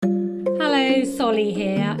Hello, Solly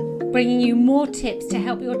here, bringing you more tips to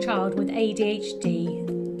help your child with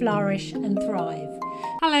ADHD flourish and thrive.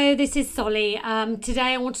 Hello, this is Solly.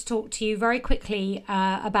 Today I want to talk to you very quickly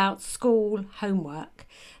about school homework.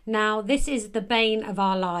 Now, this is the bane of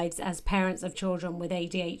our lives as parents of children with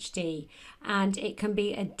ADHD, and it can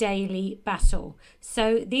be a daily battle.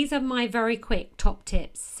 So these are my very quick top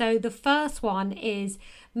tips. So the first one is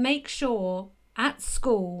make sure at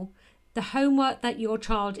school the homework that your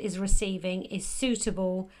child is receiving is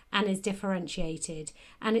suitable and is differentiated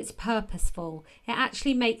and it's purposeful. It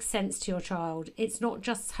actually makes sense to your child. It's not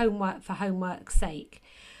just homework for homework's sake.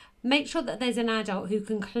 Make sure that there's an adult who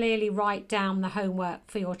can clearly write down the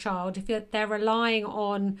homework for your child. If they're relying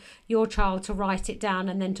on your child to write it down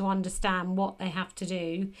and then to understand what they have to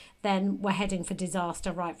do, then we're heading for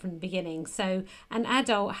disaster right from the beginning. So an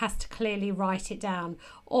adult has to clearly write it down,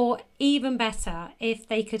 or even better, if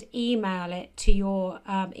they could email it to your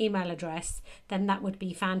email address, then that would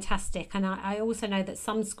be fantastic. And I also know that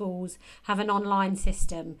some schools have an online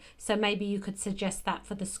system, so maybe you could suggest that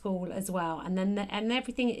for the school as well. And then and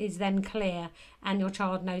everything is then clear and your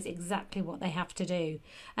child knows exactly what they have to do.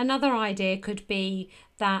 Another idea could be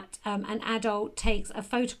that an adult takes a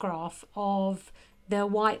photograph of the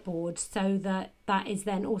whiteboard so that is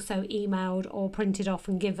then also emailed or printed off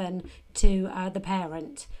and given to the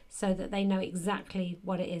parent so that they know exactly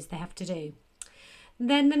what it is they have to do.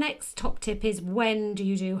 Then the next top tip is, when do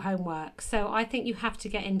you do homework? So I think you have to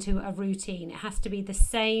get into a routine. It has to be the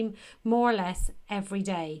same more or less every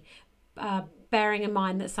day, bearing in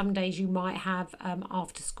mind that some days you might have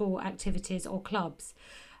after school activities or clubs.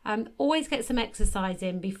 Always get some exercise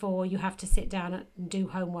in before you have to sit down and do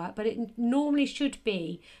homework, but it normally should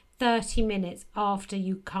be 30 minutes after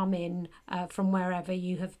you come in from wherever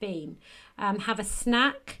you have been. Have a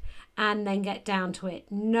snack and then get down to it.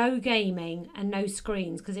 No gaming and no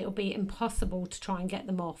screens, because it will be impossible to try and get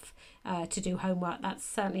them off to do homework. That's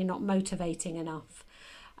certainly not motivating enough.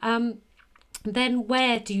 Then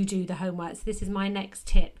where do you do the homework? So this is my next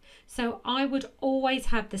tip. So I would always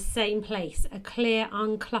have the same place, a clear,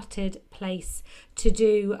 uncluttered place to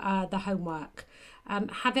do the homework.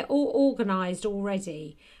 Have it all organised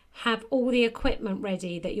already. Have all the equipment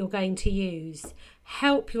ready that you're going to use.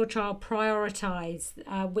 Help your child prioritise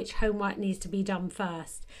which homework needs to be done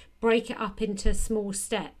first. Break it up into small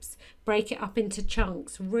steps. Break it up into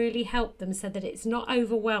chunks. Really help them so that it's not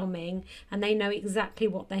overwhelming and they know exactly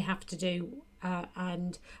what they have to do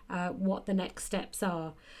and what the next steps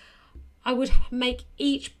are. I would make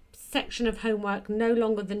each section of homework no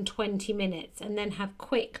longer than 20 minutes and then have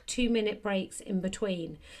quick 2-minute breaks in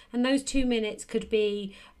between. And those 2 minutes could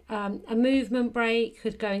be a movement break,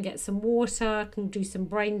 could go and get some water, can do some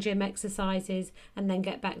brain gym exercises and then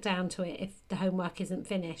get back down to it if the homework isn't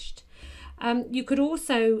finished. You could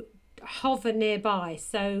also hover nearby,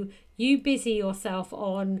 so you busy yourself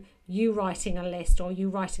on you writing a list or you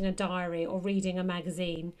writing a diary or reading a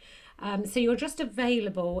magazine. So you're just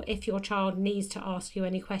available if your child needs to ask you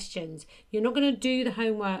any questions. You're not going to do the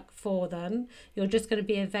homework for them. You're just going to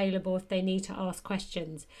be available if they need to ask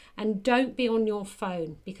questions. And don't be on your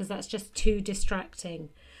phone because that's just too distracting.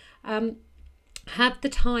 Have the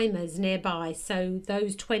timers nearby, so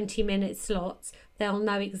those 20-minute slots, they'll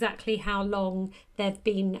know exactly how long they've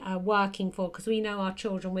been working for, because we know our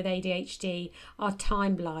children with ADHD are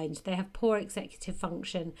time blind. They have poor executive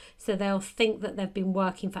function, so they'll think that they've been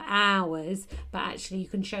working for hours, but actually you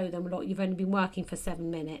can show them, look, you've only been working for 7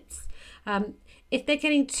 minutes. If they're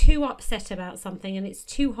getting too upset about something and it's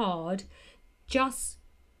too hard, just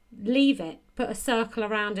leave it. Put a circle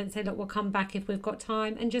around it and say, look, we'll come back if we've got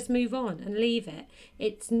time, and just move on and leave it.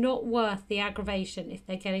 It's not worth the aggravation if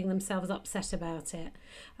they're getting themselves upset about it.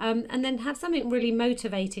 And then have something really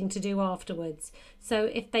motivating to do afterwards. So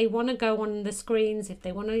if they want to go on the screens, if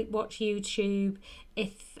they want to watch YouTube,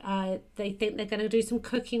 if they think they're going to do some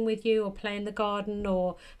cooking with you or play in the garden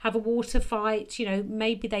or have a water fight,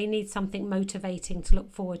 maybe they need something motivating to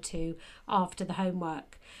look forward to after the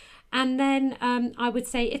homework. And then I would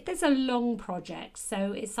say if there's a long project,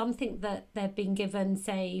 so it's something that they've been given,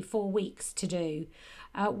 say, 4 weeks to do,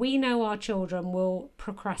 we know our children will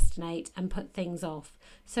procrastinate and put things off.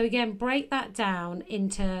 So again, break that down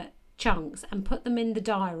into chunks and put them in the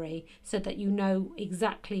diary so that you know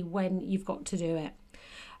exactly when you've got to do it.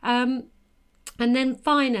 And then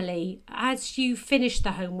finally, as you finish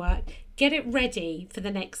the homework, get it ready for the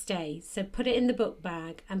next day. So put it in the book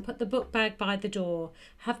bag and put the book bag by the door.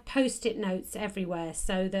 Have post-it notes everywhere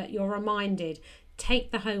so that you're reminded.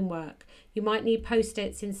 take the homework. You might need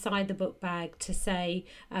post-its inside the book bag to say,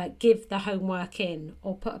 give the homework in,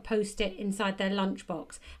 or put a post-it inside their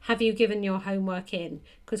lunchbox. Have you given your homework in?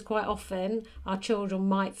 Because quite often our children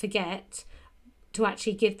might forget to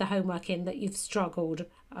actually give the homework in that you've struggled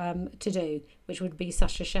to do, which would be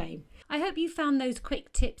such a shame. I hope you found those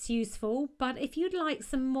quick tips useful, but if you'd like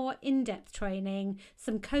some more in-depth training,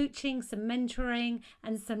 some coaching, some mentoring,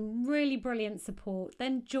 and some really brilliant support,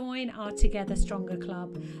 then join our Together Stronger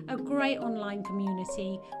Club, a great online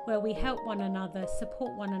community where we help one another,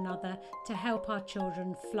 support one another to help our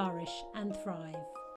children flourish and thrive.